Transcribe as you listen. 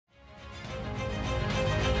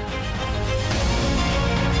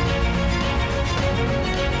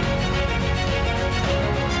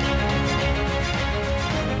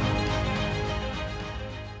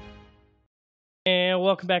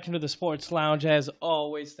welcome back into the Sports Lounge. As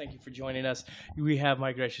always, thank you for joining us. We have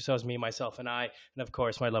my gracious host, me, myself, and I, and of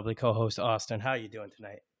course, my lovely co-host, Austin. How are you doing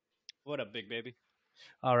tonight? What up, big baby?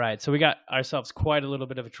 All right, so we got ourselves quite a little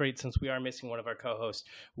bit of a treat since we are missing one of our co-hosts.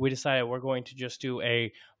 We decided we're going to just do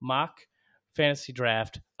a mock fantasy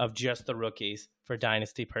draft of just the rookies for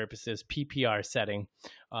dynasty purposes, PPR setting.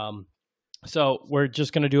 So we're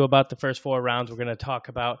just going to do about the first 4 rounds. We're going to talk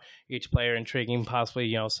about each player, intriguing,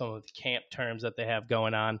 possibly, some of the camp terms that they have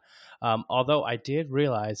going on. Although I did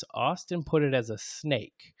realize Austin put it as a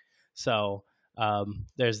snake. So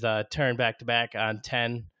there's the turn back-to-back on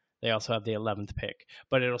 10. They also have the 11th pick.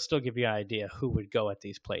 But it'll still give you an idea who would go at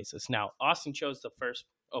these places. Now, Austin chose the first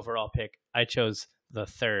overall pick. I chose the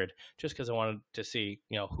 3rd just because I wanted to see,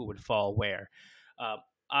 who would fall where.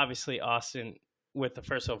 Obviously, Austin, with the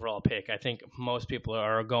first overall pick, I think most people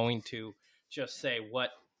are going to just say what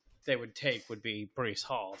they would take would be Breece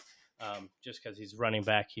Hall, just because he's running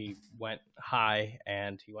back. He went high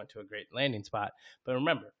and he went to a great landing spot. But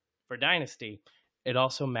remember, for Dynasty, it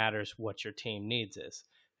also matters what your team needs is.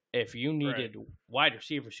 If you needed wide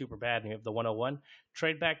receiver super bad and you have the 101,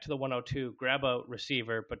 trade back to the 102, grab a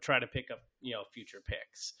receiver, but try to pick up, future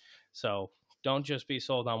picks. So don't just be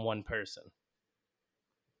sold on one person.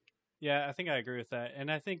 Yeah, I think I agree with that.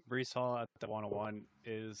 And I think Breece Hall at the 101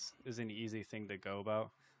 is an easy thing to go about.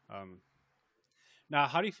 Now,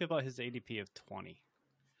 how do you feel about his ADP of 20,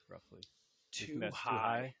 roughly? Too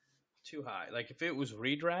high. Too high. Like, if it was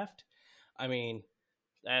redraft, I mean,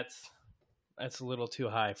 that's a little too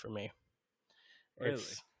high for me. Really?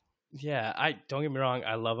 Yeah, don't get me wrong.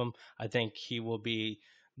 I love him. I think he will be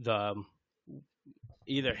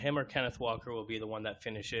either him or Kenneth Walker will be the one that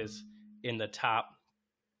finishes in the top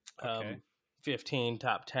 15,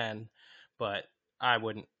 top 10, but I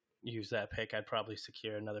wouldn't use that pick. I'd probably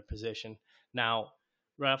secure another position. Now,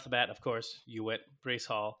 right off the bat, of course, you went Breece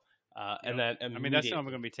Hall, and then that's what I'm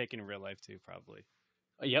going to be taking in real life too, probably.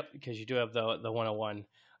 Yep, because you do have the 101.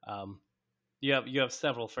 You have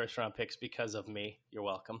several first round picks because of me. You're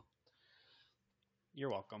welcome.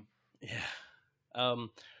 You're welcome. Yeah.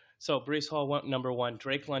 So Breece Hall went number 1,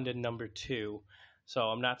 Drake London number 2. So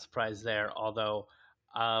I'm not surprised there, although.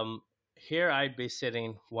 Here I'd be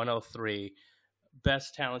sitting 103.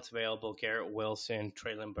 Best talents available: Garrett Wilson,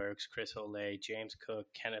 Traylon Burks, Chris Olave, James Cook,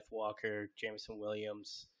 Kenneth Walker, Jameson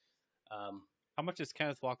Williams. How much does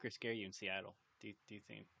Kenneth Walker scare you in Seattle? Do you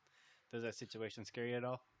think? Does that situation scare you at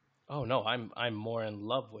all? Oh no, I'm more in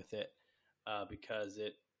love with it because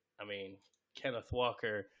Kenneth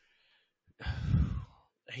Walker,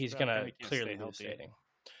 he's gonna clearly be devastating.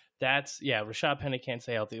 Rashad Penny can't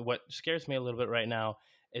stay healthy. What scares me a little bit right now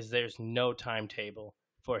is there's no timetable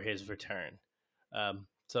for his return.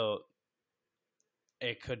 So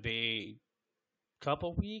it could be a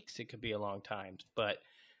couple weeks. It could be a long time. But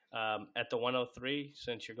at the 103,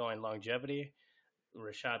 since you're going longevity,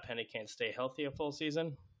 Rashad Penny can't stay healthy a full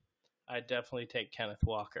season. I'd definitely take Kenneth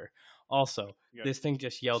Walker. Also, this thing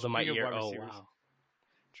just yelled in my ear. Oh, wow.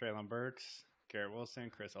 Traylon Burks, Garrett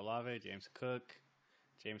Wilson, Chris Olave, James Cook,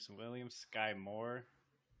 Jameson Williams, Sky Moore,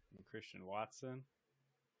 and Christian Watson.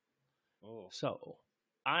 Oh, so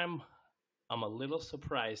I'm a little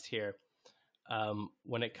surprised here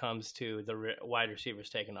when it comes to the wide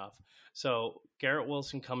receivers taking off. So Garrett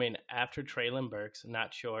Wilson coming after Traylon Burks.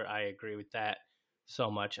 Not sure I agree with that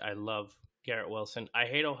so much. I love Garrett Wilson. I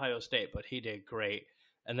hate Ohio State, but he did great.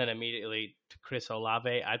 And then immediately to Chris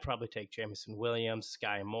Olave, I'd probably take Jameson Williams,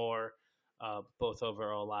 Sky Moore. Both over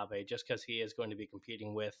Olave, just because he is going to be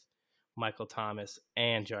competing with Michael Thomas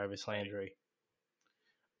and Jarvis Landry.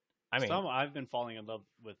 I've been falling in love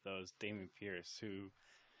with those Dameon Pierce, who,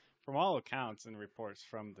 from all accounts and reports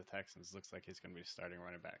from the Texans, looks like he's going to be starting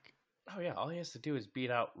running back. Oh yeah, all he has to do is beat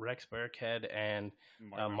out Rex Burkhead and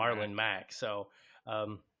Marlon Mack. So,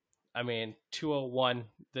 201.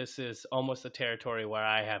 This is almost the territory where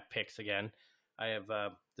I have picks again. I have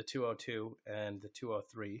the 202 and the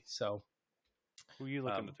 203. So. Who are you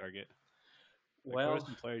looking to target? What are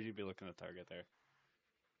some players you'd be looking to target there?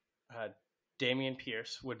 Dameon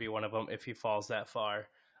Pierce would be one of them if he falls that far,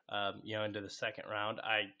 into the second round.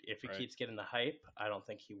 If he keeps getting the hype, I don't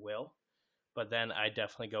think he will. But then I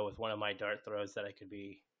definitely go with one of my dart throws that I could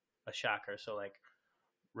be a shocker. So like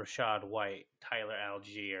Rashad White, Tyler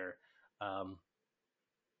Algier,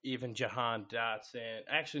 even Jahan Dotson.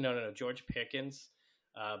 Actually, no, George Pickens.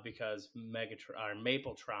 Because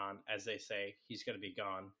Mapletron, as they say, he's going to be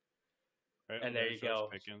gone. Right, and there you go.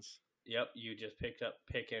 Pickens. Yep, you just picked up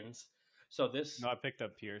Pickens. So this... No, I picked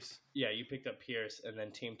up Pierce. Yeah, you picked up Pierce, and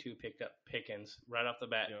then Team 2 picked up Pickens. Right off the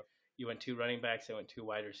bat, You went 2 running backs, I went 2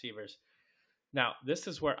 wide receivers. Now, this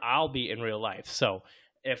is where I'll be in real life. So,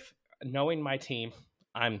 if knowing my team,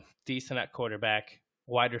 I'm decent at quarterback,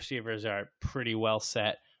 wide receivers are pretty well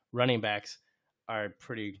set, running backs are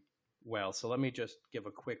pretty well. So, let me just give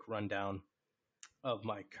a quick rundown of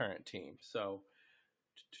my current team. So,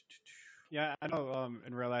 Yeah, I know.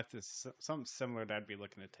 In real life, there's something similar that I'd be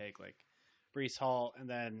looking to take, like Brees Hall, and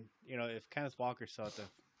then if Kenneth Walker's still at the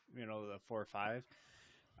 4 or 5,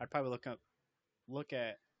 I'd probably look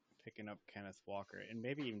at picking up Kenneth Walker and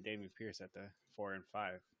maybe even David Pierce at the 4 and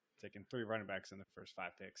 5, taking 3 running backs in the first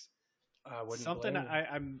 5 picks. I wouldn't Something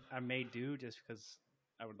blame you. I may do just because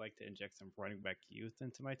I would like to inject some running back youth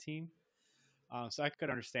into my team. So I could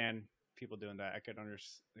understand people doing that. I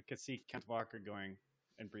could see Kenneth Walker going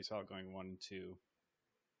and Brees Hall going 1 and 2.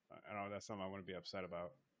 I know that's something I wouldn't be upset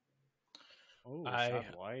about. Oh, I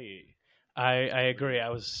Rashad White. I What do you? agree. I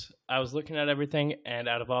was looking at everything, and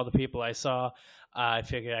out of all the people I saw, I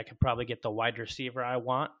figured I could probably get the wide receiver I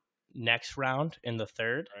want next round in the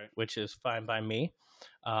third, Right. which is fine by me.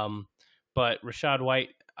 Um, but Rashad White,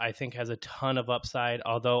 I think, has a ton of upside.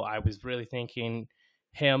 Although I was really thinking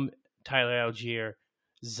him, Tyler Algier,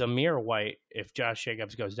 Zamir White, if Josh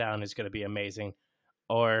Jacobs goes down, is going to be amazing.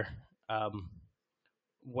 Or um,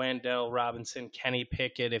 Wendell Robinson, Kenny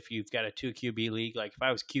Pickett, if you've got a 2 QB league. Like if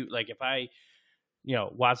I was cute, like if I,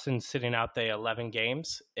 Watson sitting out the 11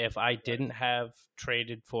 games, if I Right. didn't have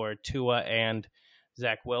traded for Tua and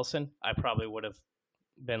Zach Wilson, I probably would have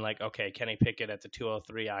been like, okay, Kenny Pickett at the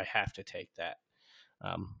 203, I have to take that.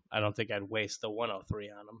 I don't think I'd waste the 103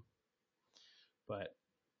 on him. But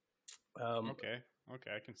um, Okay.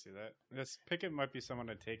 Okay, I can see that. This Pickett might be someone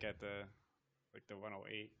to take at the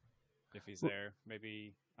 108 if he's there.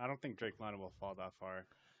 Maybe I don't think Drake London will fall that far,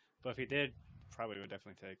 but if he did, probably would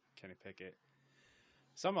definitely take Kenny Pickett.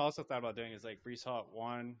 Some I also thought about doing is like Brees Hall at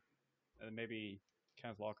 1, and maybe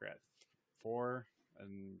Kenneth Walker at 4,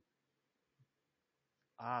 and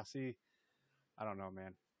see, I don't know,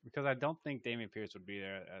 man, because I don't think Damian Pierce would be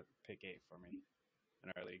there at pick 8 for me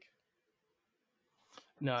in our league.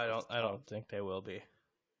 no, I So it's don't. I tough. don't think they will be.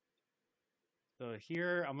 So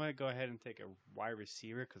here I'm gonna go ahead and take a wide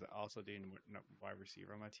receiver because I also do need a wide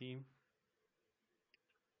receiver on my team.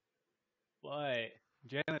 But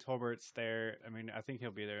Jalen Tolbert's there. I mean, I think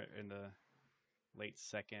he'll be there in the late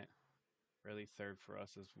second, early third for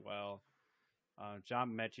us as well. John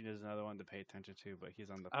Mechie is another one to pay attention to, but he's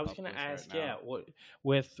on the I was pup going to list right ask, yeah, now. what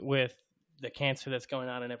with the cancer that's going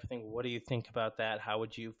on and everything, what do you think about that? How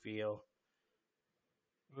would you feel?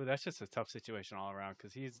 Ooh, that's just a tough situation all around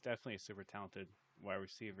because he's definitely a super talented wide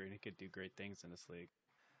receiver and he could do great things in this league.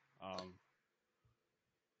 Um,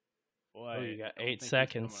 but Oh, you got I don't eight think he's coming.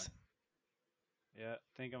 seconds. Yeah, I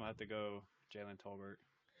think I'm gonna have to go Jalen Tolbert.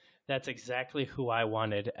 That's exactly who I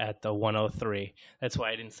wanted at the 103. That's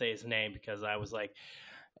why I didn't say his name because I was like,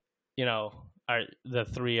 you know, the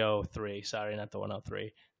 303. Sorry, not the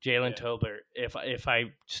 103. Jalen Yeah, Tolbert. If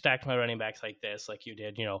I stacked my running backs like this, like you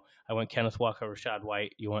did, I went Kenneth Walker, Rashad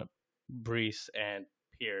White. You went Brees and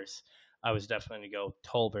Pierce. I was definitely going to go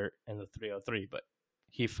Tolbert in the 303, but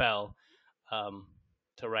he fell um,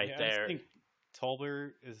 to right yeah. I just there. think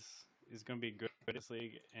Tolbert is gonna be good in this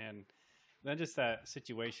league, and then just that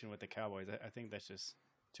situation with the Cowboys. I think that's just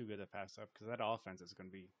too good to pass up because that offense is gonna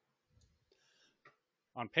be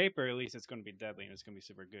on paper at least it's gonna be deadly and it's gonna be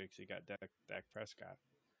super good because you got Dak Prescott,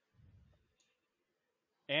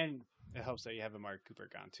 and it helps that you have Amari Cooper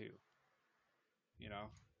gone too. You know,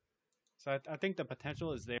 so I think the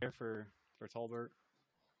potential is there for Tolbert.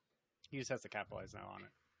 He just has to capitalize now on it.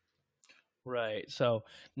 Right. So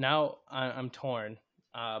now I'm torn.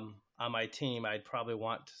 On my team, I'd probably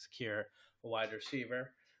want to secure a wide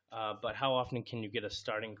receiver. But how often can you get a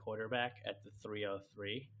starting quarterback at the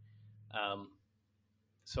 303? Um,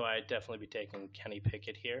 so I'd definitely be taking Kenny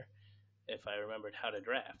Pickett here if I remembered how to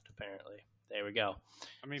draft, apparently. There we go.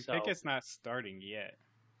 I mean, So Pickett's not starting yet.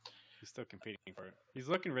 He's still competing for it. He's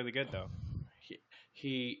looking really good though. he,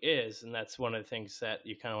 he is, and that's one of the things that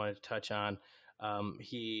you kind of wanted to touch on.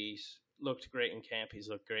 He's looked great in camp. He's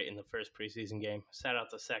looked great in the first preseason game. Sat out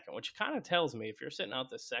the second, which kind of tells me if you're sitting out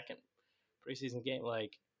the second preseason game,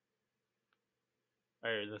 like,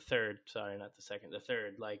 or the third, sorry, not the second, the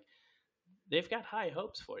third, like, they've got high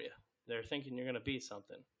hopes for you. They're thinking you're going to be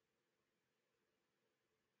something.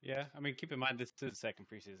 Yeah, I mean, keep in mind this is the second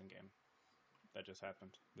preseason game that just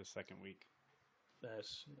happened this second week.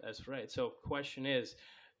 That's right. So, question is,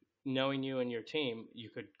 knowing you and your team, you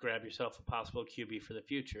could grab yourself a possible QB for the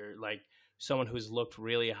future, like someone who's looked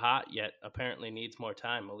really hot yet apparently needs more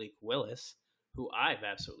time, Malik Willis, who I've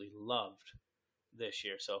absolutely loved this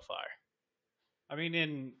year so far. I mean,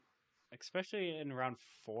 in especially in round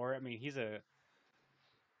 4. I mean, he's a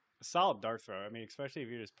a solid dart throw. I mean, especially if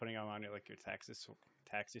you're just putting him on like your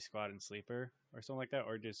taxi squad and sleeper or something like that,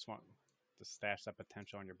 or just want to stash that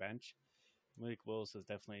potential on your bench. Malik Willis is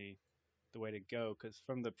definitely the way to go because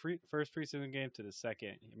from the first preseason game to the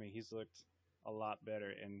second, I mean, he's looked a lot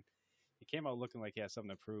better, and he came out looking like he had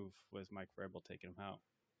something to prove with Mike Vrabel taking him out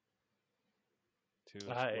too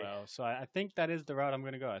as I well. So I think that is the route I'm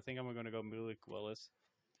going to go. I think I'm going to go Malik Willis,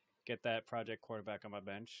 get that project quarterback on my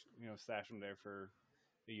bench, stash him there for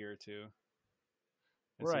a year or two,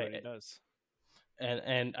 and see what he right. does.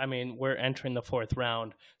 And I mean, we're entering the fourth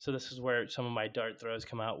round, so this is where some of my dart throws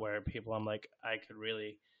come out, where people I'm like, I could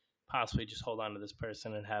really possibly just hold on to this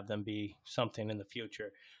person and have them be something in the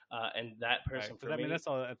future. And that Right. person Because for I mean, me, that's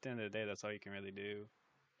all at the end of the day. That's all you can really do.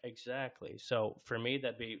 exactly. So for me,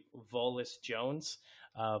 that'd be Volus Jones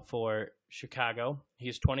for Chicago.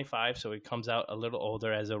 He's 25, so he comes out a little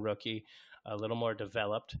older as a rookie, a little more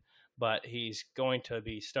developed, but he's going to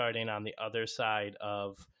be starting on the other side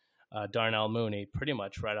of Darnell Mooney pretty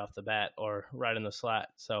much right off the bat or right in the slot.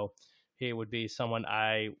 So he would be someone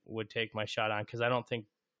I would take my shot on because I don't think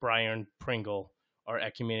Brian Pringle or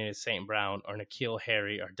Ecumenius St. Brown or N'Keal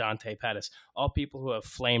Harry or Dante Pettis, all people who have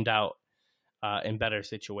flamed out in better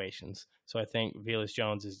situations. So I think Velus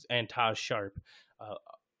Jones is and Taj Sharp. Uh,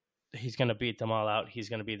 he's going to beat them all out. He's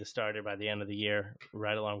going to be the starter by the end of the year,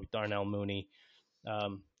 right along with Darnell Mooney.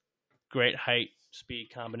 Um, Great height speed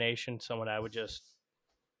combination. Someone I would just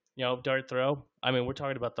dart throw. I mean, we're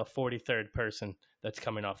talking about the 43rd person that's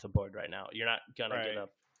coming off the board right now. You're not gonna get Right. a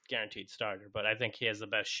guaranteed starter, but I think he has the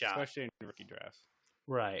best shot. Especially in rookie drafts.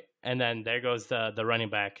 Right, and then there goes the running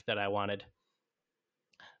back that I wanted.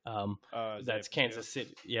 Isaiah That's Kansas Pacheco.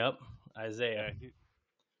 City. Yep, Isaiah. Yeah,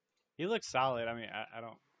 he looks solid. I mean, I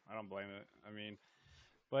don't blame it. I mean,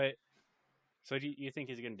 but so do you think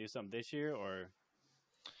he's going to do something this year, or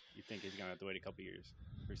you think he's going to have to wait a couple years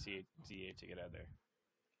for CA to get out there?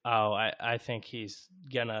 Oh, I think he's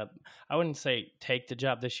gonna. I wouldn't say take the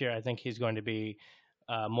job this year. I think he's going to be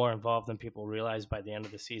more involved than people realize by the end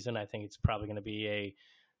of the season. I think it's probably going to be a,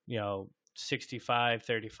 65-35,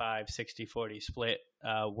 60-40 split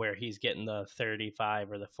where he's getting the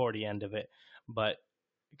 35 or the 40 end of it. But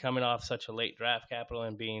coming off such a late draft capital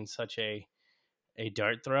and being such a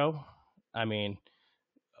dart throw, I mean,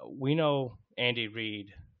 we know Andy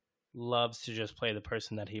Reid loves to just play the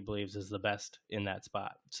person that he believes is the best in that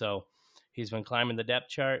spot. So he's been climbing the depth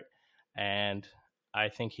chart, and I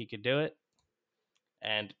think he could do it.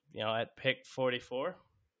 And at pick 44,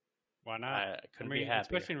 Why not? I I couldn't be mean,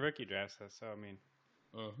 happier. especially in rookie drafts. So I mean,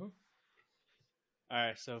 Mm-hmm. all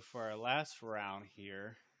right. So for our last round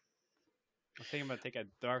here, I think I'm going to take a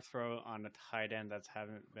dart throw on a tight end that's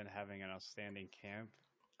haven't been having an outstanding camp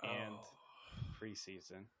and Oh,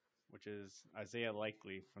 preseason, which is Isaiah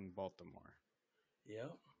Likely from Baltimore.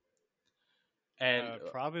 yep. And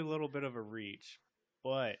Probably a little bit of a reach,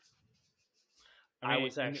 but I I mean,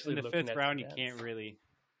 was in actually the looking fifth at round, tight you ends.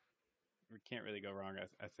 can't really go wrong.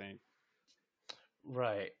 I think.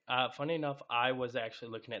 Right. Funny enough, I was actually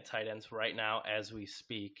looking at tight ends right now as we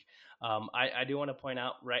speak. I do want to point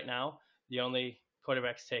out right now the only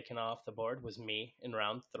quarterbacks taken off the board was me in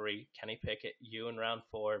round 3, Kenny Pickett, you in round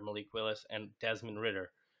 4, Malik Willis, and Desmond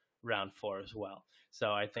Ritter round 4 as well.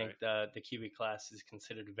 So I think Right. the QB class is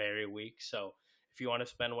considered very weak. So if you want to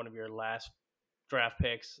spend one of your last draft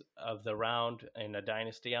picks of the round in a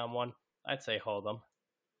dynasty on one, I'd say hold them.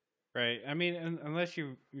 Right. I mean, unless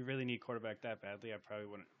you really need quarterback that badly, I probably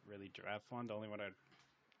wouldn't really draft one. The only one I'd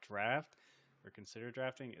draft or consider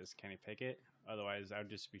drafting is Kenny Pickett. Otherwise, I would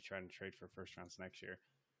just be trying to trade for first rounds next year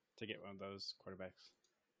to get one of those quarterbacks.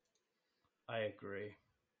 I agree.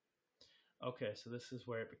 Okay, so this is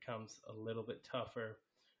where it becomes a little bit tougher,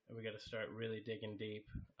 and we got to start really digging deep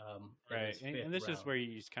in Right. this And fifth this is round. where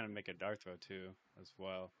you just kind of make a dart throw too, as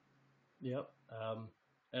well. Yep.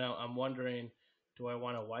 And I'm wondering, do I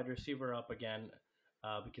want a wide receiver up again?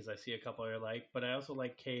 Because I see a couple I like, but I also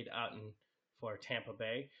like Cade Otton for Tampa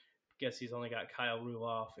Bay. Guess he's only got Kyle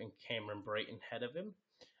Ruloff and Cameron Brayton ahead of him.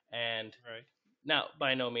 And Right. now,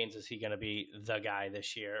 by no means is he going to be the guy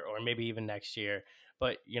this year or maybe even next year.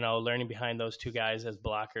 But, learning behind those two guys as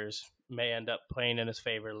blockers may end up playing in his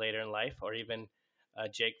favor later in life, or even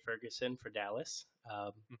Jake Ferguson for Dallas.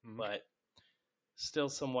 Mm-hmm. But still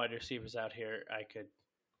some wide receivers out here I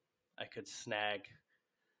could snag.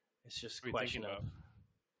 It's just a What are you thinking question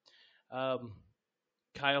about? of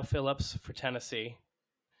Kyle Phillips for Tennessee,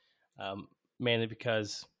 mainly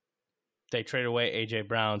because they traded away A.J.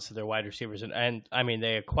 Brown, so their wide receivers. And I mean,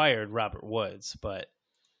 they acquired Robert Woods, but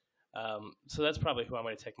so that's probably who I'm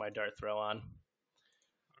going to take my dart throw on.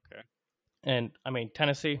 Okay. And I mean,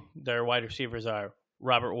 Tennessee, their wide receivers are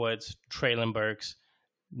Robert Woods, Traylon Burks,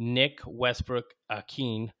 Nick Westbrook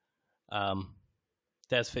Akeen, um,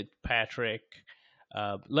 Des Fitzpatrick.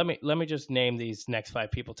 Let me just name these next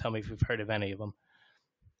five people. Tell me if you've heard of any of them.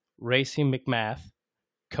 Racing McMath,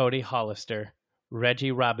 Cody Hollister,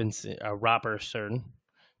 Reggie Robertson,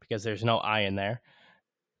 because there's no I in there.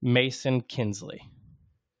 Mason Kinsley.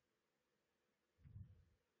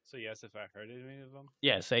 So yes, if I heard any of them.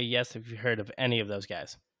 Yeah, say yes if you've heard of any of those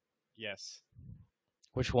guys. Yes.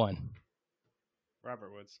 Which one?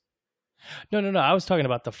 Robert Woods. No. I was talking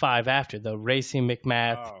about the five after the Racing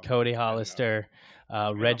McMath, Oh, Cody yeah, no. Hollister,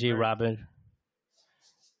 Man, Reggie I'm very- Robin.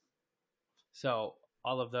 So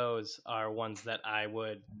all of those are ones that I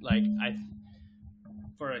would like.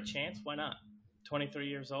 For a chance, why not? 23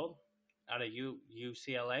 years old, out of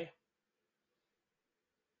UCLA.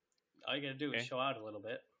 All you gotta do is Okay. show out a little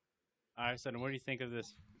bit. All right, so then what do you think of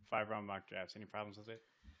this 5-round mock drafts? Any problems with it?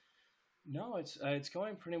 No, it's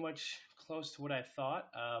going pretty much close to what I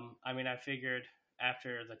thought. I mean, I figured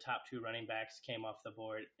after the top two running backs came off the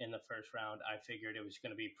board in the first round, I figured it was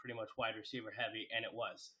going to be pretty much wide receiver heavy, and it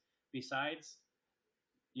was. Besides,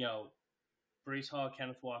 you know, Brees Hall,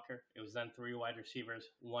 Kenneth Walker, it was then three wide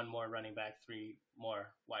receivers, one more running back, three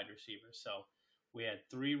more wide receivers. So we had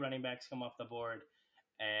three running backs come off the board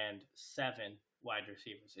and seven wide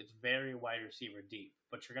receivers. It's very wide receiver deep,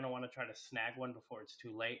 but you're going to want to try to snag one before it's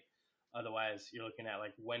too late. Otherwise, you're looking at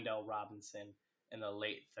like Wendell Robinson in the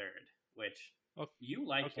late third, which you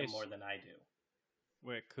like him more than I do.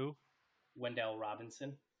 Wait, who? Wendell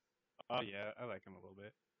Robinson. Oh yeah, I like him a little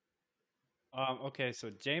bit. Okay, so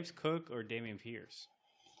James Cook or Dameon Pierce?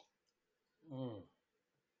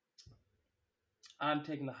 I'm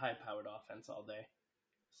taking the high-powered offense all day,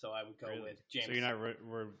 so I would go with James. So you're not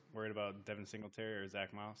worried about Devin Singletary or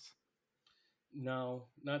Zach Moss? No,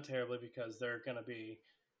 not terribly, because they're going to be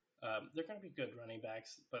good running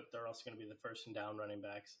backs, but they're also going to be the first and down running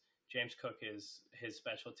backs. James Cook his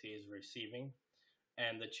specialty is receiving,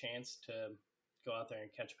 and the chance to go out there and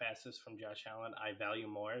catch passes from Josh Allen, I value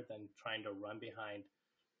more than trying to run behind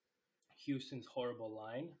Houston's horrible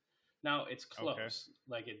line. Now it's close. Okay.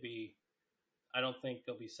 Like I don't think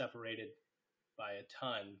they'll be separated by a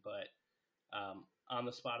ton, but on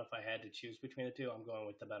the spot, if I had to choose between the two, I'm going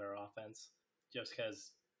with the better offense, just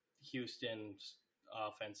because Houston's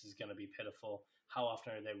offense is going to be pitiful. How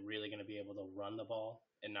often are they really going to be able to run the ball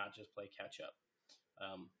and not just play catch up?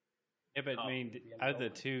 Yeah, but I mean, out of the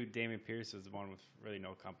two, Dameon Pierce is the one with really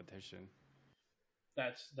no competition.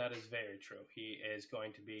 That is very true. He is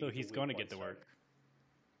going to be. So he's going to get the work.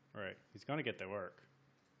 Right, he's going to get the work.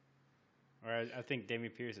 Or I think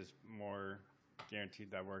Dameon Pierce is more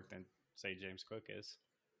guaranteed that work than say James Cook is.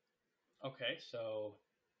 Okay, so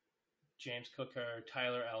James Cook or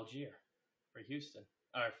Tyler Algier for Houston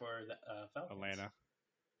or for the Falcons. Atlanta.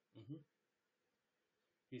 Mm-hmm.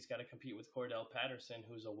 He's got to compete with Cordell Patterson,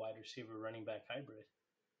 who's a wide receiver running back hybrid.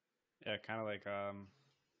 Yeah, kind of like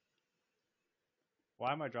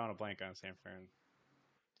why am I drawing a blank on San Fran?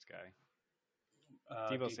 This guy,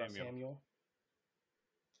 Deebo Samuel.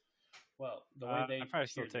 Well, the way they I'd probably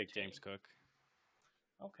still take James Cook.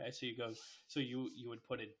 Okay, so you go. So you would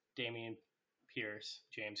put it Dameon Pierce,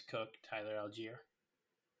 James Cook, Tyler Algier.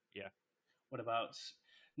 Yeah. What about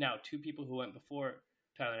now? Two people who went before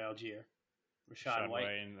Tyler Algier, Rashad White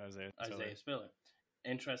and Isaiah Spiller.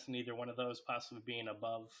 Interest in either one of those possibly being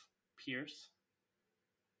above Pierce?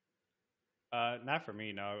 Not for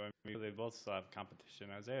me. No, I mean, they both still have competition.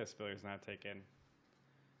 Isaiah Spiller's not taking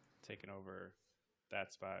over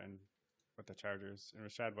that spot, and with the Chargers, and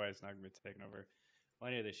Rashad White's not going to be taking over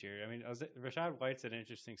Lenny this year. I mean, Rashad White's an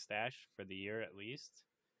interesting stash for the year at least,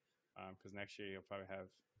 because next year you'll probably have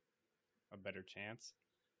a better chance.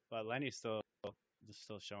 But Lenny's still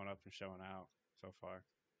showing up and showing out so far.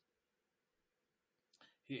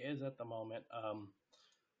 He is at the moment.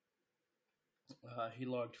 He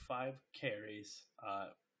logged 5 carries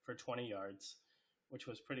for 20 yards, which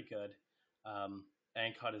was pretty good,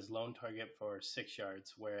 and caught his lone target for 6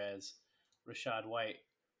 yards, whereas Rashad White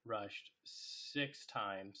rushed 6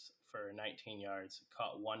 times for 19 yards,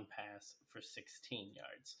 caught 1 pass for 16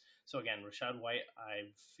 yards. So again, Rashad White, I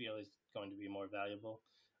feel, is going to be more valuable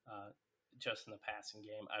just in the passing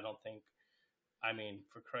game. I don't think, I mean,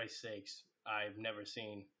 for Christ's sakes, I've never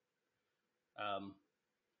seen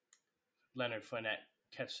Leonard Fournette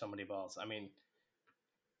catch so many balls. I mean,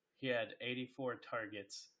 he had 84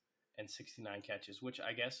 targets and 69 catches, which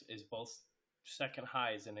I guess is both second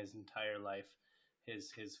highs in his entire life.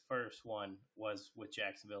 His first one was with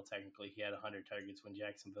Jacksonville. Technically, he had 100 targets when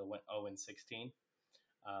Jacksonville went 0-16,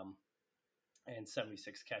 and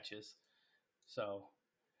 76 catches. So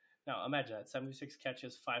Now imagine that 76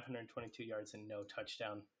 catches, 522 yards, and no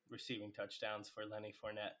receiving touchdowns for Lenny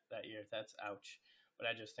Fournette that year. That's ouch. But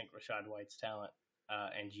I just think Rashad White's talent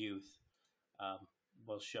and youth um,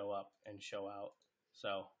 will show up and show out.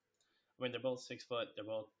 So, I mean, they're both 6 foot. They're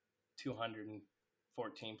both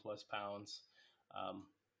 214 plus pounds. Um,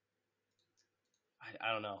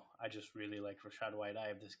 I don't know. I just really like Rashad White. I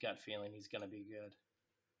have this gut feeling he's going to be good.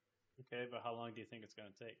 Okay, but how long do you think it's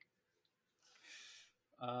going to take?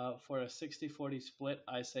 For a 60-40 split,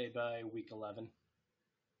 I say by week 11.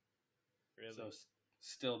 Really? So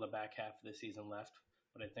still the back half of the season left.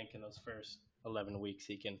 But I think in those first 11 weeks,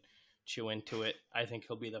 he can chew into it. I think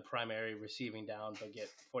he'll be the primary receiving down, but get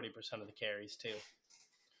 40% of the carries too.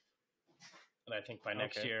 And I think by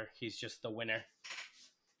next year, he's just the winner.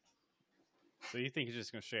 So you think he's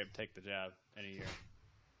just going to straight up take the job in a year?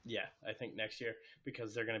 Yeah, I think next year,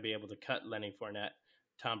 because they're going to be able to cut Lenny Fournette.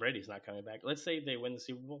 Tom Brady's not coming back. Let's say they win the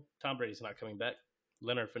Super Bowl. Tom Brady's not coming back.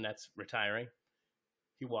 Leonard Fournette's retiring.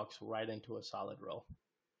 He walks right into a solid role.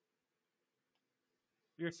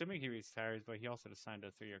 You're assuming he retires, but he also just signed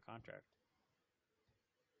a 3-year contract.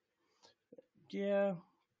 Yeah,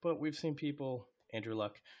 but we've seen people, Andrew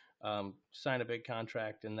Luck, sign a big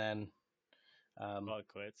contract and then call it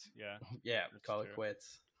quits. Yeah. Yeah, call it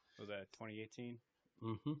quits. Was that 2018?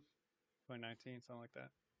 Mm-hmm. 2019, something like that.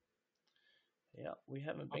 Yeah, we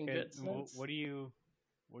haven't been good since. What do you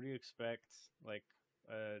expect, like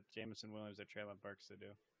Jameson Williams or Traylon Burks to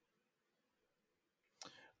do?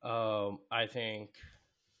 I think.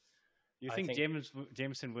 Do you think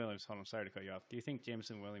Jameson Williams? Hold on, I'm sorry to cut you off. Do you think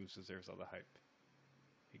Jameson Williams deserves all the hype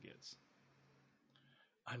he gets?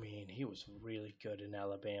 I mean, he was really good in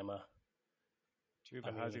Alabama. True,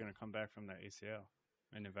 but how's he going to come back from that ACL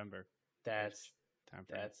in November? That's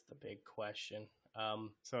the big question.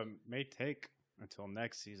 So it may take until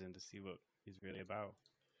next season to see what he's really about.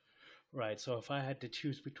 Right. So if I had to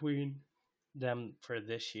choose between them for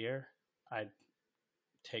this year, I'd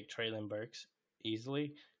take Traylon Burks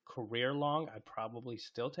easily. Career long, I'd probably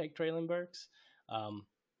still take Traylon Burks.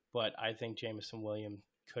 But I think Jameson Williams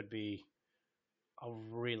could be a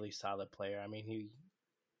really solid player. I mean,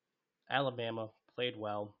 Alabama played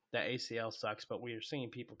well. That ACL sucks, but we are seeing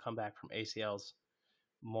people come back from ACLs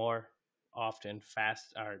more often,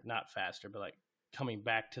 not faster, but like coming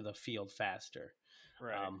back to the field faster.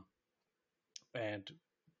 Right. And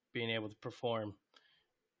being able to perform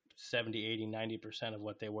 70, 80, 90% of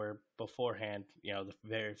what they were beforehand, the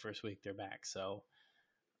very first week they're back. So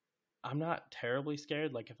I'm not terribly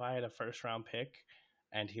scared. Like if I had a first round pick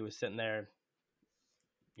and he was sitting there,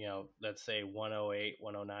 let's say 108,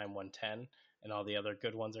 109, 110, and all the other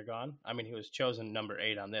good ones are gone. I mean, he was chosen number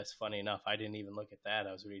 8 on this. Funny enough, I didn't even look at that.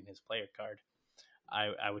 I was reading his player card.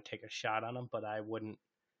 I would take a shot on him, but I wouldn't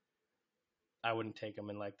take him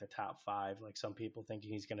in like the top 5. Like some people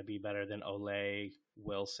thinking he's going to be better than Olay,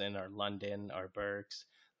 Wilson, or London, or Burks.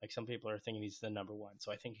 Like some people are thinking he's the number 1.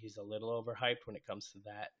 So I think he's a little overhyped when it comes to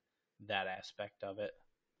that aspect of it.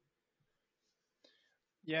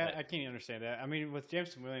 Yeah, I can understand that. I mean, with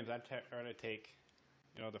Jameson Williams, I'd try to take,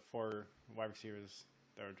 the 4 wide receivers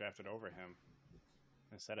that were drafted over him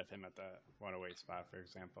instead of him at the 108 spot, for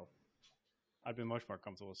example. I'd be much more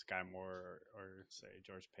comfortable with Sky Moore or say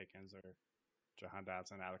George Pickens or Jahan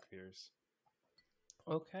Dotson, Alec Pierce.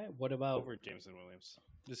 Okay, what about over Jameson Williams?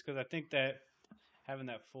 Just because I think that having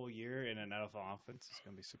that full year in an NFL offense is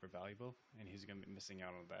going to be super valuable, and he's going to be missing out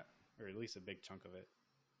on that, or at least a big chunk of it.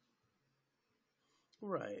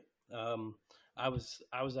 Right. I was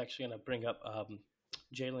actually going to bring up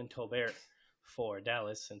Jalen Tolbert for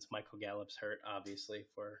Dallas since Michael Gallup's hurt, obviously,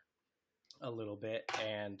 for a little bit,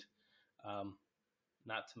 and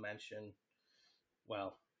not to mention,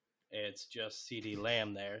 well, it's just CeeDee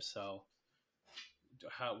Lamb there. So,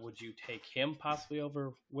 how would you take him possibly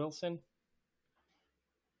over Wilson?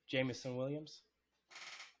 Jameson Williams?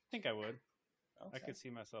 I think I would. Okay. I could see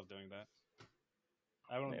myself doing that.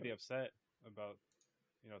 I wouldn't be upset about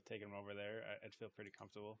taking him over there. I'd feel pretty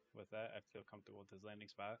comfortable with that. I'd feel comfortable with his landing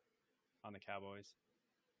spot on the Cowboys.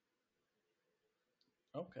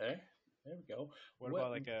 Okay, there we go. What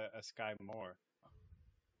about like a Sky Moore?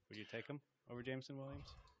 Would you take him over Jameson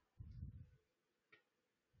Williams?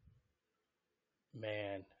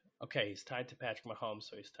 Man, okay, he's tied to Patrick Mahomes,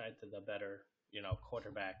 so he's tied to the better,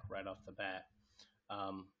 quarterback right off the bat.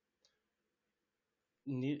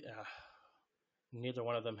 Neither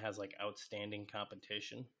one of them has like outstanding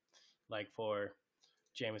competition. Like for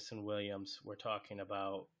Jameson Williams, we're talking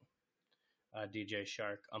about DJ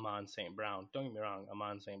Shark, Amon St. Brown. Don't get me wrong,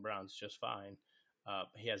 Amon St. Brown's just fine.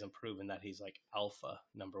 He hasn't proven that he's like alpha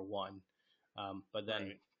number 1. But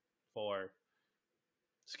then for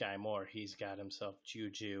Sky Moore. He's got himself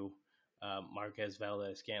Juju, Marquez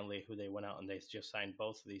Valdez Scantling, who they went out and they just signed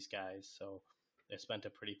both of these guys. So they spent a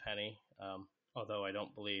pretty penny. Although I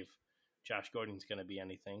don't believe Josh Gordon's going to be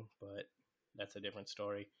anything, but that's a different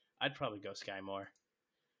story. I'd probably go Sky Moore.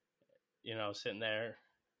 Sitting there,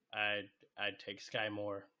 I'd take Sky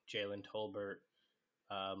Moore, Jalen Tolbert.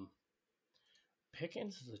 Um,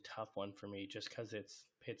 Pickens is a tough one for me just because it's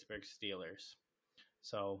Pittsburgh Steelers.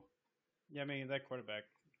 So Yeah, I mean that quarterback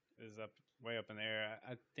is up way up in the air.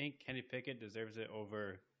 I think Kenny Pickett deserves it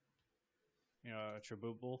over,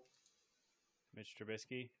 Trububble, Mitch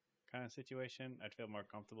Trubisky kind of situation. I'd feel more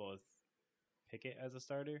comfortable with Pickett as a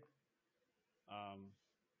starter. Um,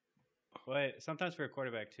 but sometimes for a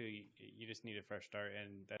quarterback too, you just need a fresh start,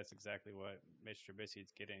 and that's exactly what Mitch Trubisky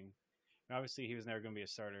is getting. And obviously, he was never going to be a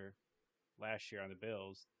starter last year on the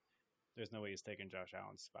Bills. There's no way he's taking Josh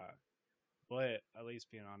Allen's spot. But at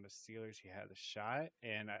least being on the Steelers, he had a shot,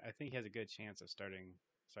 and I think he has a good chance of starting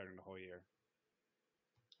the whole year.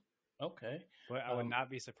 okay, But I would not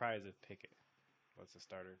be surprised if Pickett was the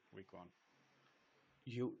starter week one.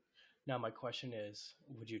 you now my question is: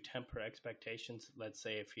 would you temper expectations? Let's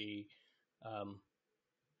say if he,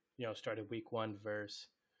 started week one versus,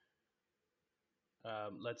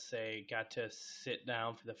 let's say, got to sit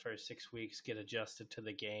down for the first 6 weeks, get adjusted to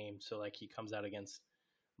the game. So like he comes out against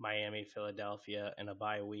Miami, Philadelphia, and a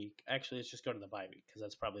bye week. Actually, let's just go to the bye week because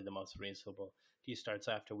that's probably the most reasonable. He starts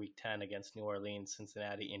after week 10 against New Orleans,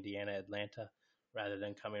 Cincinnati, Indiana, Atlanta, rather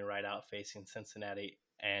than coming right out facing Cincinnati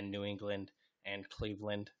and New England and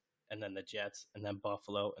Cleveland, and then the Jets, and then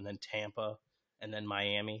Buffalo, and then Tampa, and then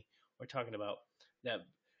Miami. We're talking about that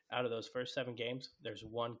out of those first 7 games, there's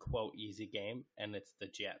one quote easy game, and it's the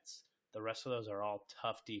Jets. The rest of those are all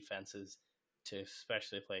tough defenses to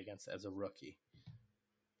especially play against as a rookie.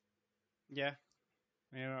 Yeah,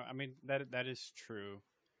 I mean that is true.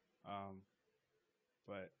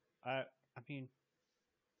 But I mean,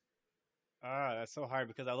 that's so hard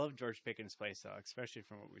because I love George Pickens' play style, especially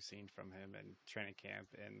from what we've seen from him in training camp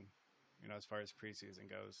and as far as preseason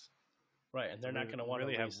goes. Right, and they're not going to want to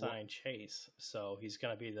re-sign Chase, so he's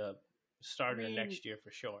going to be the starter next year for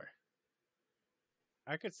sure.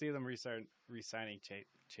 I could see them re-signing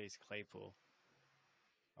Chase Claypool.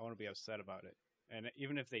 I want to be upset about it, and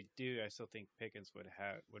even if they do, I still think Pickens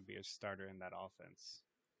would be a starter in that offense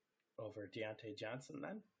over Deontay Johnson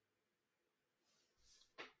then.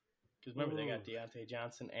 Because remember, they got Deontay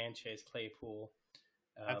Johnson and Chase Claypool.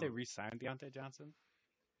 Have they re-signed Deontay Johnson?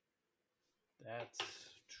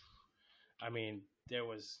 I mean, there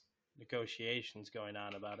was negotiations going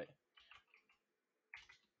on about it.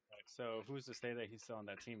 Right. So who's to say that he's still on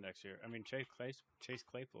that team next year? I mean, Chase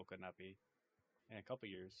Claypool could not be in a couple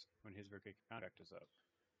years when his rookie contract is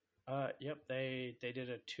up. Yep, they did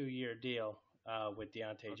a 2-year deal with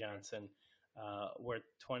Deontay Johnson, worth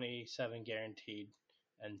 27 guaranteed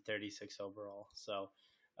and 36 overall. So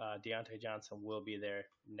Deontay Johnson will be there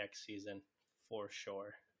next season for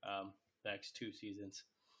sure. Next 2 seasons,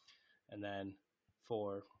 and then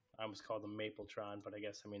I almost called him Mapletron, but I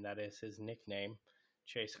guess that is his nickname,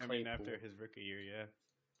 Chase Claypool. I mean, after his rookie year, yeah.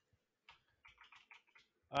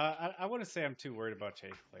 I wouldn't say I'm too worried about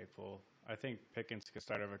Chase Claypool. I think Pickens could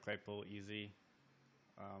start over Claypool easy.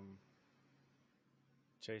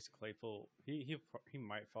 Chase Claypool, he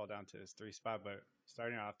might fall down to his 3 spot, but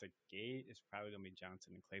starting off the gate is probably going to be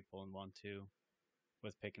Johnson and Claypool in 1-2,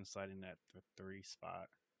 with Pickens sliding at the 3 spot.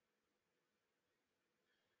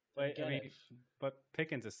 But but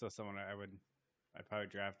Pickens is still someone I'd probably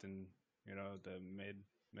draft in the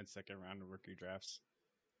mid second round of rookie drafts.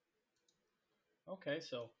 Okay,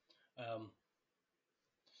 so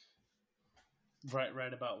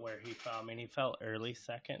right about where he fell. I mean, he fell early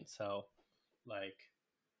second, so like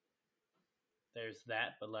there's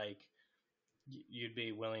that. But like, you'd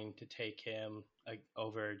be willing to take him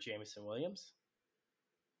over Jameson Williams?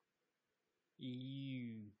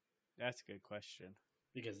 That's a good question.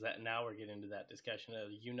 Because now we're getting into that discussion of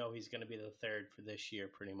he's going to be the third for this year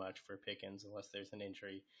pretty much for Pickens unless there's an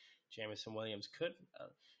injury. Jameson Williams could,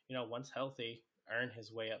 once healthy, earn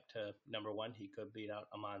his way up to number 1. He could beat out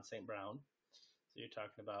Amon St. Brown. So you're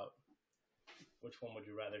talking about which one would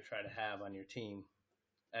you rather try to have on your team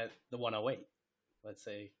at the 108? Let's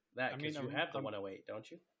say that because you have the 108,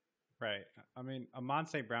 don't you? Right. I mean, Amon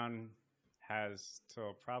St. Brown has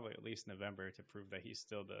till probably at least November to prove that he's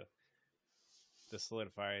still the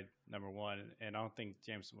solidified number 1, and I don't think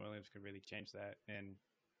Jameson Williams could really change that in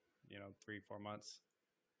 3-4 months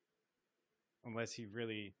unless he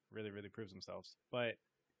really proves himself. But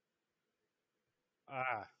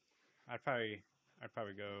I'd probably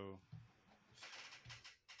go.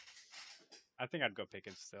 I think I'd go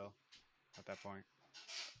Pickens still at that point.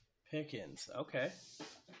 Pickens. Okay.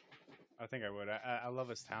 I think I would. I love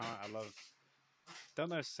his talent. Don't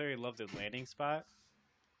necessarily love the landing spot,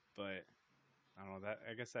 but I don't know that.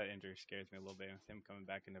 I guess that injury scares me a little bit with him coming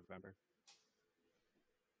back in November.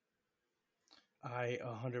 I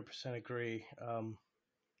 100% agree.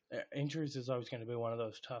 Injuries is always going to be one of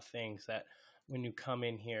those tough things that when you come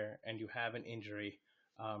in here and you have an injury,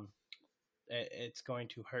 um, it's going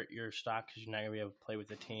to hurt your stock because you're not going to be able to play with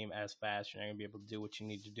the team as fast. You're not going to be able to do what you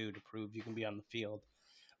need to do to prove you can be on the field.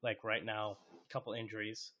 Like right now, a couple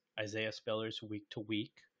injuries. Isaiah Spiller's week to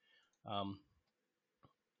week, um,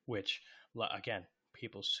 which again,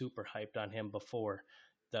 people super hyped on him before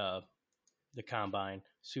the the combine.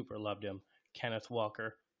 Super loved him. Kenneth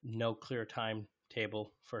Walker, no clear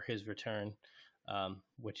timetable for his return,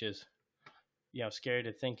 which is scary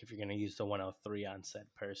to think if you're going to use the 103 on said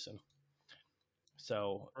person.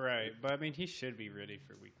 So Right, but I mean, he should be ready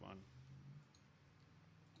for week 1,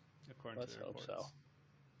 according to let's the hope reports. so.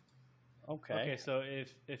 Okay. Okay, so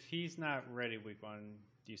if he's not ready week 1,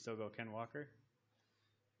 do you still go Ken Walker,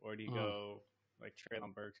 or do you go like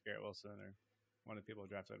Traylon Burks, Garrett Wilson, or one of the people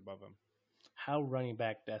drafted above him? How running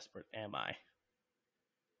back desperate am I?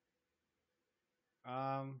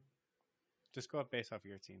 Just go up based off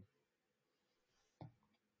your team.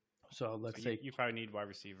 So let's say you probably need wide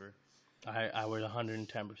receiver. I would 110%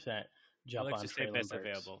 jump Let's on just say Traylon best Burks.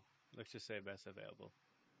 available. Let's just say best available.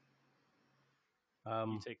 You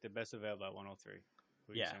Um, take the best available at 103.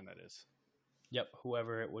 Who are you saying that is? Yep,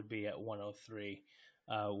 whoever it would be at 103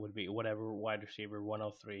 would be whatever wide receiver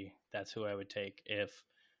 103. That's who I would take if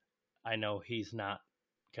I know he's not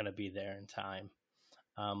going to be there in time.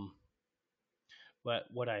 But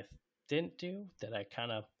what I didn't do that I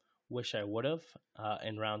kind of wish I would have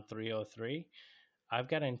in round 303, I've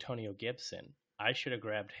got Antonio Gibson. I should have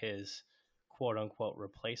grabbed his quote unquote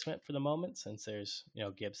replacement for the moment since there's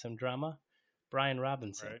Gibson drama, Brian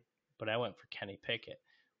Robinson. Right. But I went for Kenny Pickett.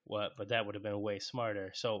 But that would have been way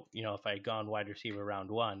smarter. So if I had gone wide receiver round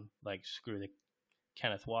 1, like screw the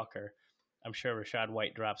Kenneth Walker, I'm sure Rashad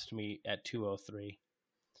White drops to me at 203.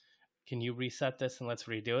 Can you reset this and let's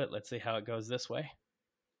redo it? Let's see how it goes this way.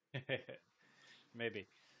 Maybe.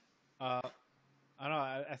 I don't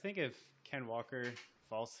know. I think if Ken Walker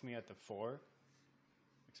falls to me at the 4,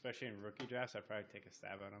 especially in rookie drafts, I'd probably take a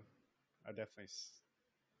stab at him. I'd definitely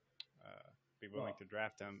be willing to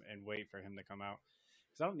draft him and wait for him to come out.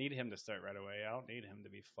 Because I don't need him to start right away. I don't need him to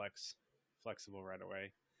be flexible right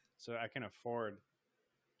away. So I can afford,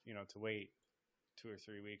 to wait 2 or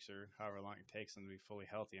 3 weeks or however long it takes him to be fully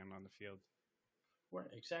healthy and on the field. Right,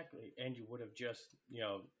 exactly. And you would have just,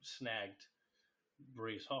 snagged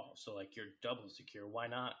Brees Hall. So, like, you're double secure. Why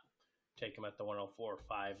not take him at the 104 or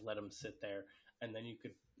 5, let him sit there, and then you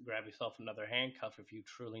could grab yourself another handcuff if you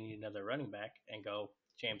truly need another running back and go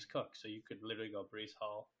James Cook. So you could literally go Brees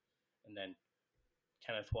Hall and then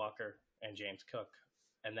Kenneth Walker and James Cook.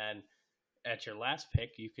 And then at your last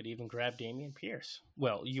pick, you could even grab Dameon Pierce.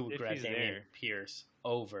 Well, you would grab Dameon Pierce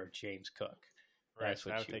over James Cook. Right, that's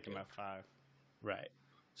what I would take him at 5. Right.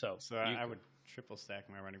 So I would triple stack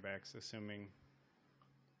my running backs, assuming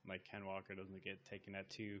like Ken Walker doesn't get taken at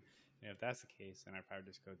 2. If that's the case, then I'd probably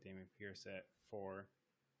just go Dameon Pierce at 4.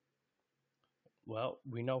 Well,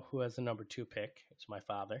 we know who has the number 2 pick. It's my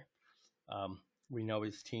father. We know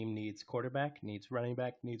his team needs quarterback, needs running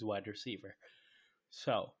back, needs wide receiver.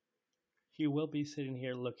 So he will be sitting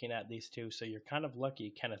here looking at these two. So you're kind of lucky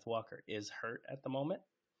Kenneth Walker is hurt at the moment,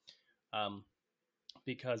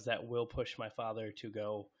 because that will push my father to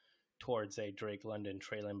go towards a Drake London,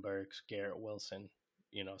 Traylon Burks, Garrett Wilson,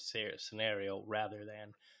 scenario rather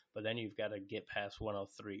than. But then you've got to get past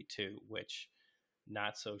 103 too, which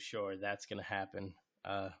not so sure that's going to happen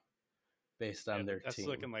based on their that's team.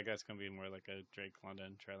 That's looking like that's going to be more like a Drake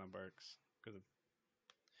London, Traylon Burks,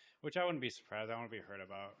 which I wouldn't be surprised. I want to be heard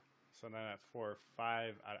about. So then at 4 or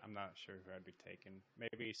 5, I'm not sure who I'd be taking.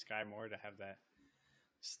 Maybe Sky Moore to have that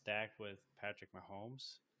stack with Patrick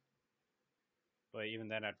Mahomes. But even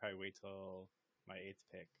then, I'd probably wait till my 8th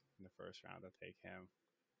pick in the first round to take him.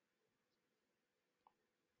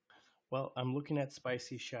 Well, I'm looking at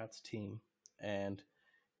Spicy Shot's team, and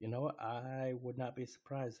you know what? I would not be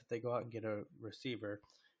surprised if they go out and get a receiver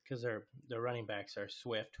because their running backs are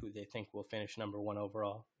Swift, who they think will finish number 1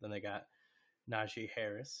 overall. Then they got Najee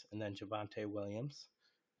Harris and then Javonte Williams.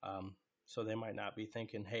 So they might not be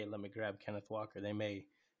thinking, hey, let me grab Kenneth Walker. They may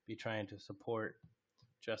be trying to support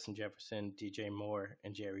Justin Jefferson, DJ Moore,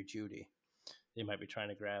 and Jerry Jeudy. They might be trying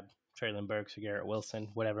to grab Traylon Burks or Garrett Wilson,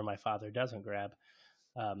 whatever my father doesn't grab.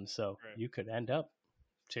 So You could end up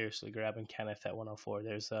seriously grabbing Kenneth at 104.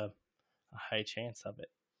 There's a a high chance of it.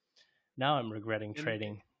 Now I'm regretting And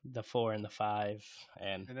trading the 4 and the 5,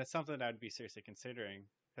 and and that's something I'd be seriously considering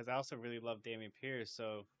because I also really love Damian Pierce.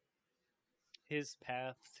 So his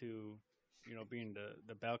path to, being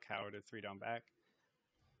the bell cow or the three down back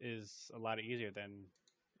is a lot easier than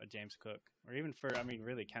a James Cook or even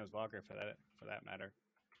really Kenneth Walker for that matter.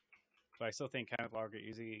 But I still think Kenneth Walker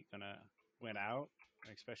easily gonna win out,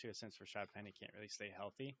 especially since Rashad Penny can't really stay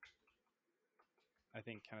healthy. I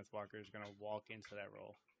think Kenneth Walker is gonna walk into that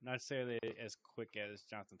role, not necessarily as quick as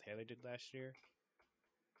Jonathan Taylor did last year.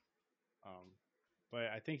 Um, but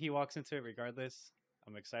I think he walks into it regardless.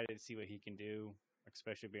 I'm excited to see what he can do,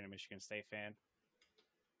 especially being a Michigan State fan.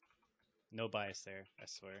 No bias there, I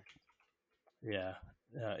swear. yeah,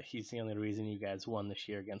 he's the only reason you guys won this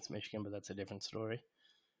year against Michigan, but that's a different story.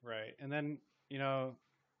 Right, and then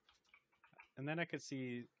I could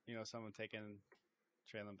see someone taking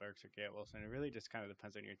Traylon Burks or Garrett Wilson. It really just kind of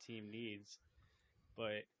depends on your team needs.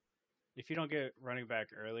 But if you don't get running back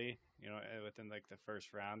early, within like the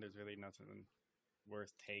first round, there's really nothing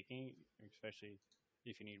worth taking, especially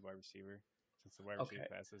if you need wide receiver, since the wide receiver Okay,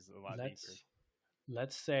 class is a lot deeper.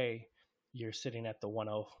 let's say you're sitting at the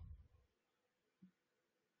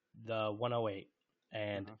 108,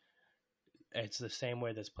 and Uh-huh. it's the same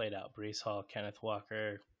way that's played out. Brees Hall, Kenneth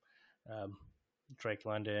Walker, um, Drake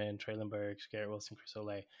London, Traylon Burks, Garrett Wilson, Chris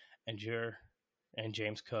Olay, and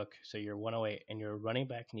James Cook. So you're 108, and you're a running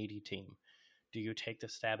back needy team. Do you take the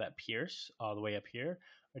stab at Pierce all the way up here,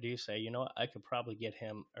 or do you say, you know what, I could probably get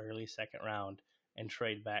him early second round and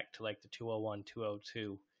trade back to like the 201,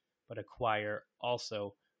 202, but acquire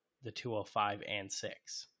also the 205 and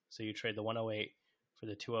 6? So you trade the 108 for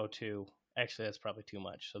the 202. Actually, that's probably too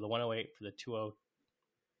much. So the 108 for the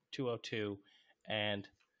 202 and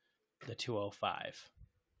the 205.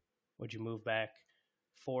 Would you move back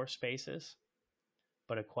 4 spaces,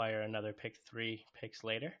 but acquire another pick 3 picks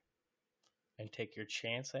later and take your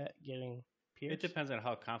chance at getting Pierce? It depends on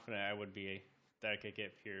how confident I would be that I could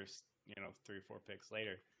get Pierce, 3, 4 picks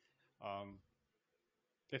later. Um,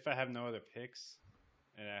 if I have no other picks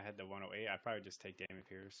and I had the 108, I'd probably just take Damon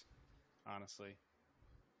Pierce, honestly.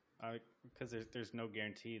 Because there's no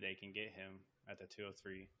guarantee they can get him at the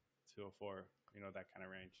 203, 204, that kind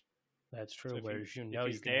of range. That's true. So Whereas if you he's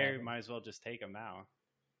can have there, him. might as well just take him now.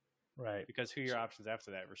 Right. Because who are your So, options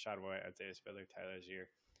after that? Rashad White, Isaiah Spiller, Tyler Algier.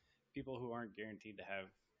 People who aren't guaranteed to have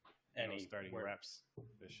starting reps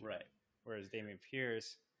this year. Right. Whereas Damian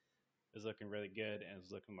Pierce is looking really good and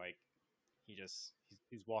is looking like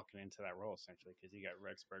he's walking into that role essentially because you got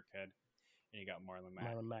Rex Burkhead and you got Marlon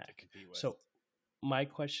Mack to compete with. So my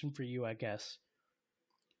question for you, I guess,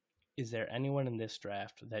 is there anyone in this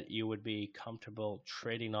draft that you would be comfortable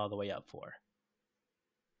trading all the way up for?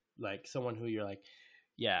 Like someone who you're like,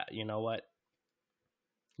 yeah, you know what?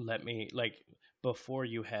 Let me, like, before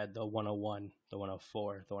you had the 101, the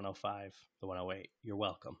 104, the 105, the 108, you're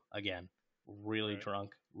welcome. Again, really Right.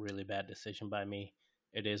 drunk, really bad decision by me.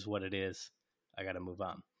 It is what it is. I got to move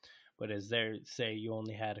on. But is there, say you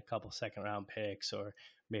only had a couple second round picks or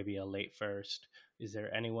maybe a late first, is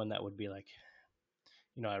there anyone that would be like,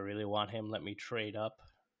 I really want him, let me trade up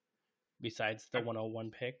besides the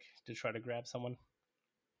 101 pick to try to grab someone?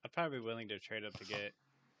 I'd probably be willing to trade up to get,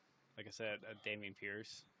 like I said, a Damian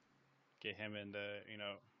Pierce, get him in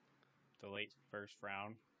the late first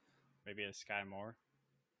round, maybe a Sky Moore.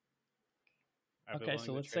 I'd be Okay, willing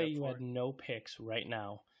so to let's trade say up you for. had no picks right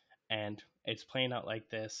now, and it's playing out like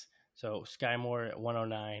this. So Sky Moore at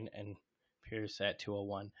 109 and Pierce at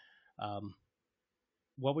 201.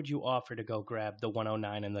 What would you offer to go grab the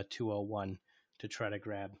 109 and the 201 to try to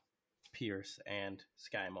grab Pierce and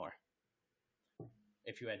Sky Moore?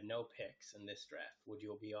 If you had no picks in this draft, would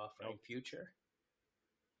you be offering Nope. future?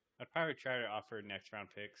 I'd probably try to offer next round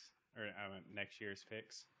picks or next year's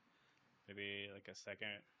picks, maybe like a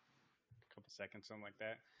couple seconds, something like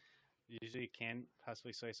that. Usually, can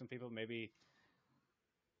possibly sway some people. Maybe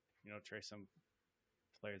trade some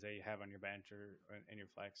players that you have on your bench or in your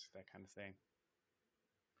flex, that kind of thing.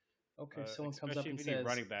 Okay, someone comes up Especially if and you need says,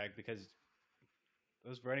 running back because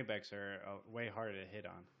those running backs are way harder to hit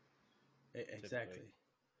on. exactly. Typically.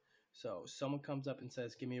 So someone comes up and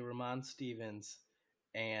says, give me Ramon Stevens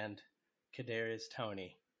and Kadarius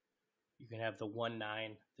Toney. You can have the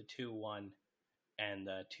 1-9, the 2-1, and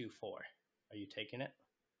the 2-4. Are you taking it?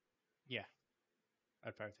 Yeah,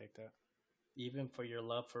 I'd probably take that. Even for your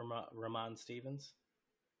love for Ramon Stevens?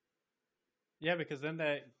 Yeah, because then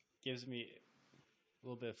that gives me a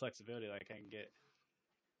little bit of flexibility. Like I can get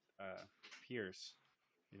Pierce,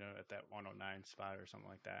 at that 109 spot or something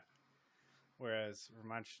like that. Whereas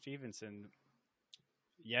Ramon Stevenson,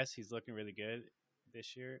 yes, he's looking really good,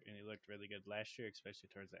 this year, and he looked really good last year, especially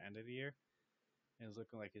towards the end of the year. And it's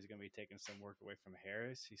looking like he's going to be taking some work away from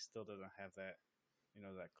Harris. He still doesn't have that,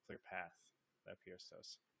 that clear path that Pierce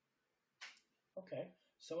does. Okay.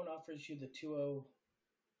 Someone offers you the 202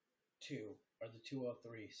 or the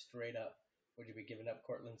 203 straight up. Would you be giving up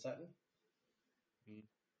Cortland Sutton?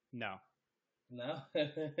 No. No?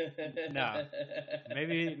 No.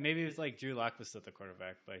 Maybe it's like Drew Lock was still the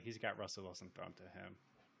quarterback, but he's got Russell Wilson thrown to him.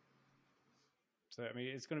 So, I mean,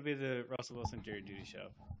 it's going to be the Russell Wilson Jerry Jeudy show.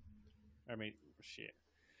 I mean, shit.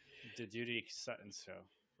 The Jeudy Sutton show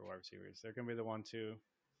for wide receivers. They're going to be the 1-2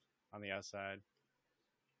 on the outside.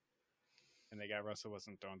 And they got Russell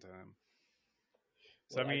Wilson thrown to him.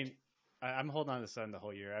 So, well, I'm holding on to Sutton the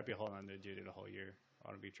whole year. I'd be holding on to Jeudy the whole year. I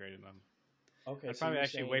want to be trading them. Okay, I'd probably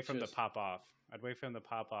actually wait for him to pop off. I'd wait for him to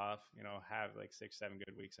pop off, have like 6-7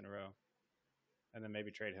 good weeks in a row. And then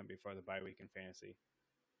maybe trade him before the bye week in fantasy.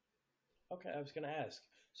 Okay, I was going to ask.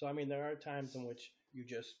 So, I mean, there are times in which you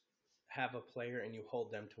just have a player and you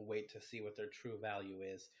hold them to wait to see what their true value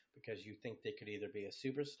is because you think they could either be a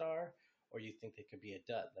superstar or you think they could be a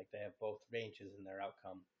dud. Like they have both ranges in their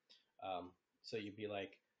outcome. So you'd be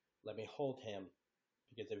like, let me hold him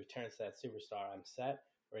because if he turns to that superstar, I'm set.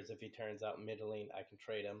 Whereas if he turns out middling, I can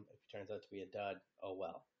trade him. If he turns out to be a dud, oh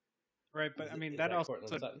well. Right, but is that also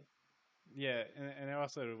Sutton? Yeah, and it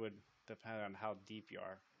also would depend on how deep you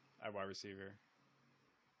are at wide receiver.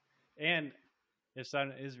 And if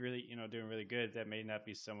Sutton is really, doing really good, that may not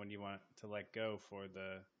be someone you want to let go for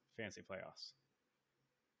the fantasy playoffs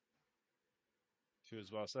too as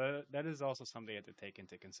well. So that is also something you have to take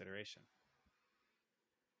into consideration.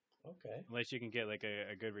 Okay. Unless you can get like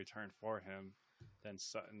a good return for him, then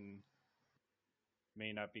Sutton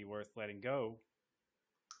may not be worth letting go,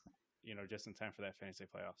 just in time for that fantasy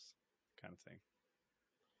playoffs kind of thing.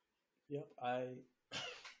 Yep.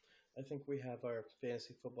 I think we have our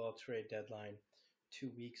fantasy football trade deadline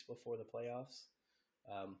 2 weeks before the playoffs.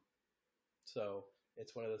 So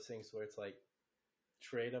it's one of those things where it's like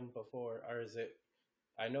trade them before, or is it?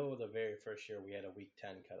 I know the very first year we had a week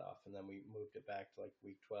 10 cutoff, and then we moved it back to like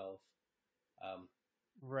week 12.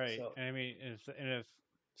 Right. So, and I mean, if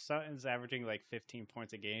Sutton's averaging like 15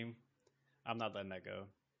 points a game, I'm not letting that go,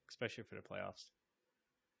 especially for the playoffs.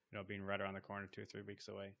 Being right around the corner 2 or 3 weeks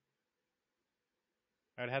away.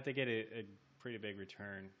 I'd have to get a pretty big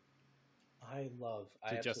return.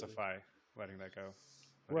 To justify letting that go.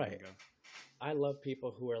 Right. I love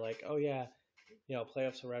people who are like, oh yeah,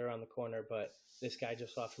 playoffs are right around the corner, but this guy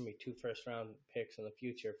just offered me 2 first-round picks in the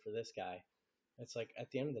future for this guy. It's like, at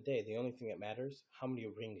the end of the day, the only thing that matters, how many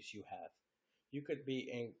rings you have. You could be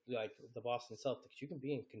in, like, the Boston Celtics. You can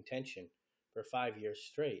be in contention for 5 years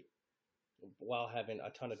straight while having a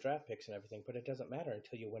ton of draft picks and everything, but it doesn't matter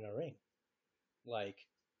until you win a ring. Like,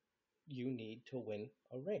 you need to win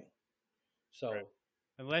a ring. So... Right.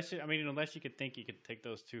 Unless you could think you could take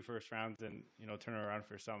those 2 first rounds and turn around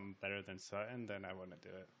for something better than Sutton, then I wouldn't do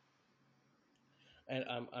it. And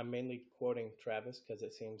I'm mainly quoting Travis because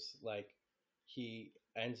it seems like he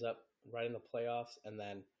ends up right in the playoffs and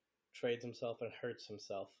then trades himself and hurts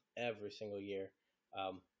himself every single year,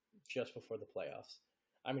 just before the playoffs.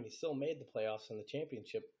 I mean, he still made the playoffs in the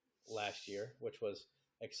championship last year, which was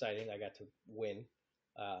exciting. I got to win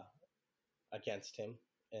against him.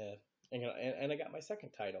 And I got my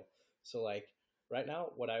second title. So, like, right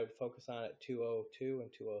now, what I would focus on at 202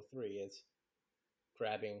 and 203 is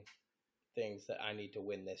grabbing things that I need to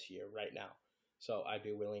win this year right now. So I'd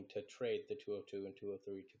be willing to trade the 202 and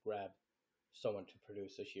 203 to grab someone to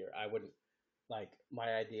produce this year. I wouldn't, like,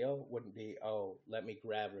 my ideal wouldn't be, oh, let me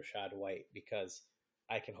grab Rachaad White because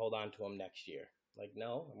I can hold on to him next year. Like,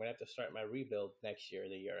 no, I'm going to have to start my rebuild next year or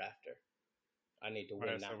the year after. I need to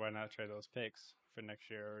win now. So why not trade those picks for next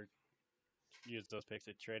year or use those picks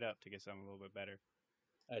to trade up to get something a little bit better?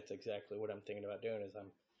 That's exactly what I'm thinking about doing. Is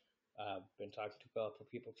I'm been talking to a couple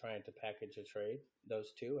of people trying to package a trade,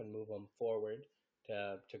 those two, and move them forward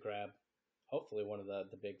to grab hopefully one of the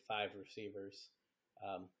big 5 receivers,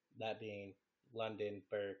 that being London,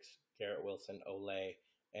 Burks, Garrett Wilson, Olay,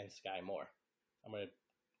 and Sky Moore. I'm going to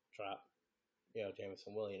drop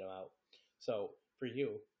Jameson Williams out. So for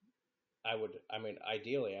you,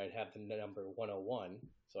 ideally I'd have the number 101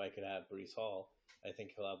 so I could have Breece Hall. I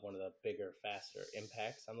think he'll have one of the bigger, faster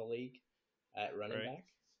impacts on the league at running back.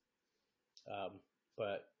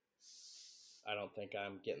 But I don't think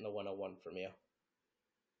I'm getting the 101 from you.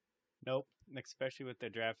 Nope. Especially with the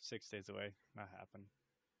draft 6 days away. Not happening.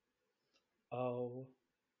 Oh.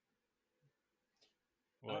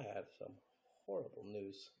 What? I have some horrible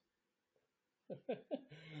news.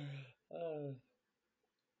 All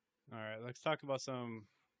right. Let's talk about some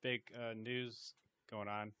big news going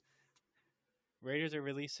on. Raiders are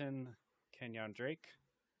releasing Kenyon Drake.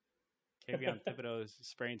 Kayvon Thibodeau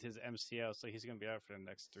sprained his MCL, so he's going to be out for the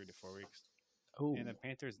next 3 to 4 weeks. Ooh. And the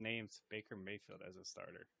Panthers named Baker Mayfield as a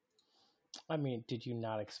starter. I mean, did you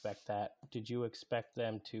not expect that? Did you expect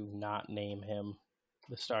them to not name him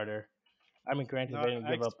the starter? I mean, granted, No, they didn't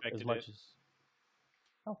I give up as expected much it. as.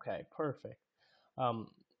 Okay, perfect.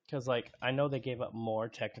 Because like I know they gave up more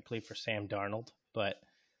technically for Sam Darnold, but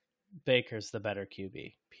Baker's the better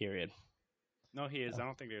QB. Period. No, he is. I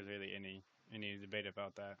don't think there's really any debate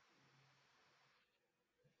about that.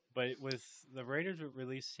 But with the Raiders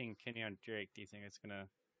releasing Kenyon Drake, do you think it's gonna?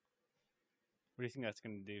 What do you think that's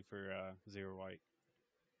gonna do for Zero White?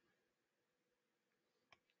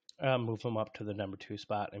 Move him up to the number 2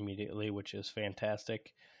 spot immediately, which is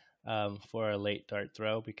fantastic for a late dart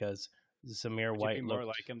throw because Zamir Would you White be more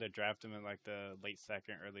looked. like him to draft him in like the late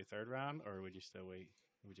second, early third round, or would you still wait?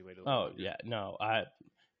 Would you wait a little Oh longer? yeah, no, I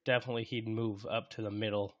definitely he'd move up to the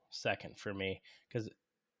middle second for me because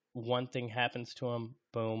one thing happens to him,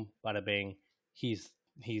 boom, bada bing, he's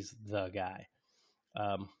the guy.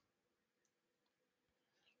 Um,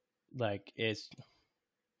 like it's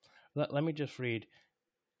let me just read.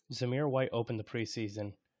 Zamir White opened the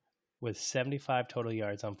preseason with 75 total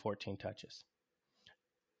yards on 14 touches.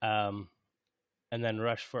 And then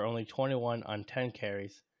rushed for only 21 on 10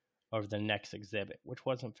 carries over the next exhibit, which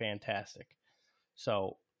wasn't fantastic.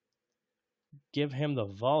 So give him the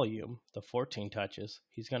volume, the 14 touches,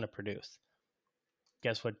 he's going to produce.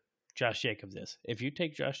 Guess what Josh Jacobs is? If you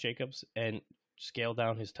take Josh Jacobs and scale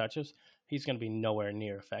down his touches, he's going to be nowhere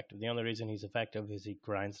near effective. The only reason he's effective is he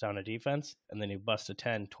grinds down a defense and then he busts a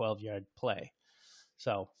 10, 12-yard play.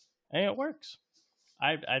 So, and it works.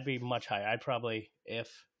 I'd be much higher. I'd probably,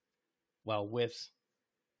 with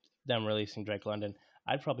them releasing Drake London,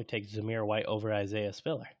 I'd probably take Zamir White over Isaiah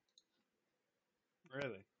Spiller.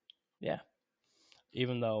 Really? Yeah.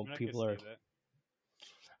 Even though I could people see are, that.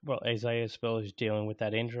 well, Isaiah Spiller is dealing with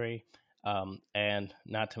that injury. And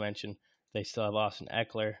not to mention, they still have Austin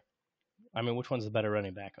Eckler. I mean, which one's the better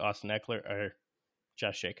running back, Austin Eckler or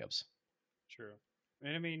Josh Jacobs? True.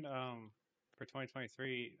 And I mean, for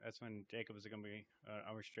 2023, that's when Jacobs is going to be an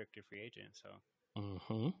unrestricted free agent. So.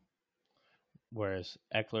 Mm-hmm. Whereas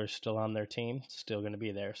Eckler's still on their team, still going to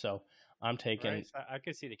be there. So I'm taking. Right. So I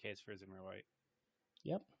could see the case for Zamir White.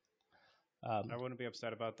 Yep. I wouldn't be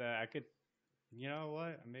upset about that. I could. You know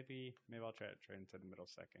what? Maybe I'll try into the middle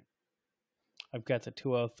second. I've got the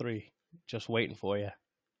 203 just waiting for you.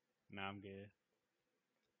 Nah, I'm good.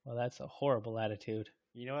 Well, that's a horrible attitude.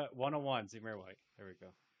 You know what? 101, Zamir White. There we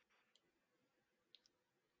go.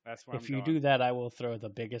 That's where If I'm you going. do that, I will throw the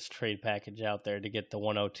biggest trade package out there to get the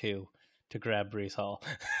 102 to grab Brees Hall.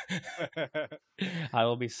 I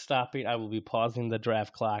will be stopping. I will be pausing the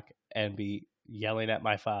draft clock and be yelling at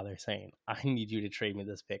my father saying, I need you to trade me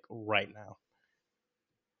this pick right now.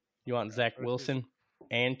 You want Zach Wilson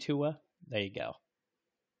and Tua? There you go.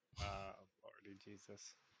 Lordy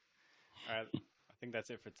Jesus. All right. I think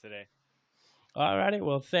that's it for today. All righty.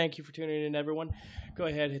 Well, thank you for tuning in, everyone. Go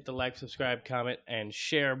ahead, hit the like, subscribe, comment, and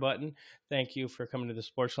share button. Thank you for coming to the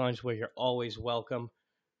Sports Lounge where you're always welcome.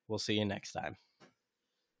 We'll see you next time.